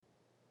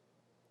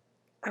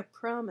A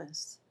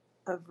promise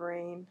of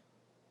rain.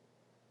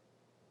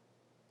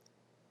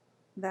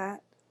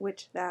 That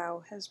which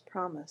thou hast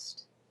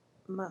promised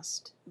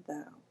must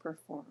thou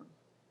perform.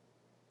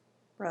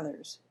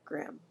 Brothers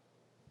Grimm.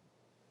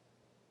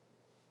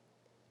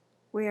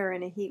 We are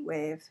in a heat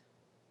wave.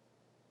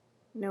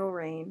 No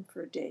rain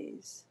for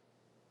days.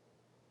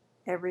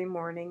 Every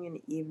morning and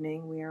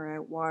evening we are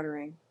out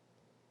watering,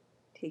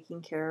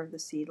 taking care of the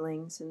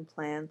seedlings and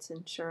plants,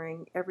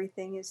 ensuring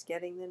everything is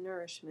getting the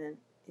nourishment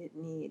it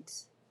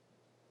needs.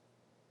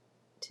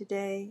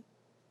 Today,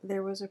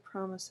 there was a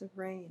promise of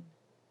rain.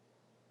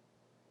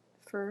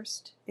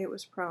 First, it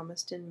was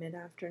promised in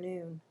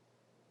mid-afternoon,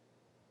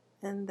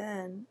 and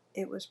then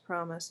it was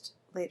promised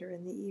later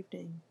in the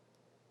evening.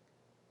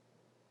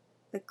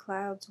 The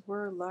clouds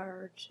were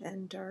large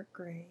and dark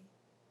gray,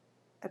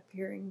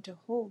 appearing to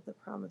hold the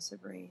promise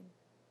of rain,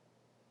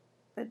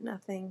 but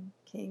nothing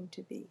came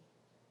to be.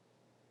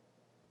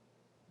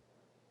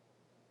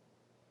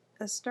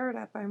 A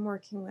startup I'm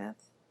working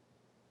with,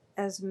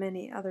 as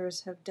many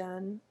others have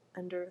done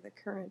under the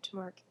current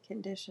market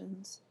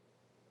conditions,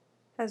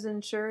 has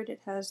ensured it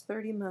has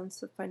 30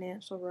 months of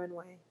financial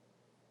runway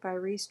by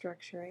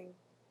restructuring,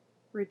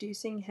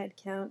 reducing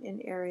headcount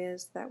in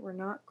areas that were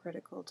not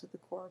critical to the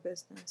core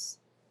business,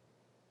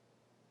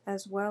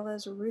 as well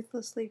as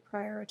ruthlessly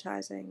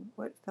prioritizing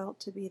what felt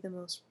to be the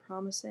most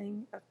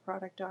promising of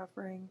product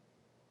offering,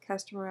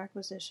 customer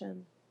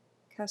acquisition,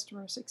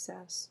 customer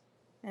success,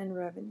 and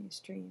revenue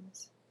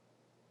streams.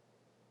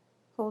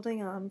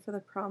 Holding on for the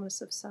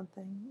promise of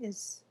something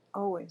is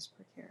always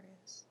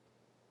precarious.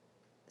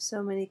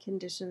 So many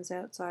conditions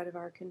outside of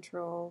our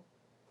control,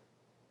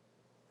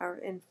 our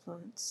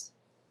influence,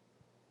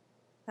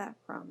 that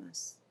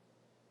promise.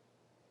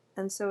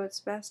 And so it's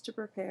best to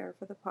prepare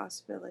for the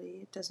possibility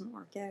it doesn't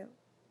work out.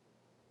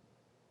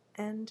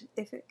 And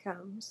if it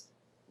comes,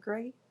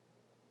 great,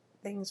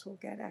 things will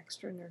get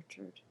extra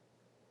nurtured.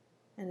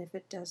 And if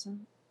it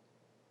doesn't,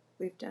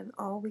 we've done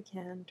all we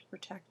can to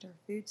protect our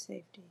food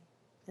safety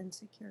and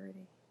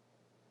security.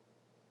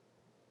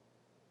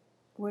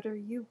 What are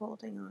you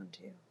holding on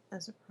to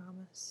as a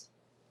promise?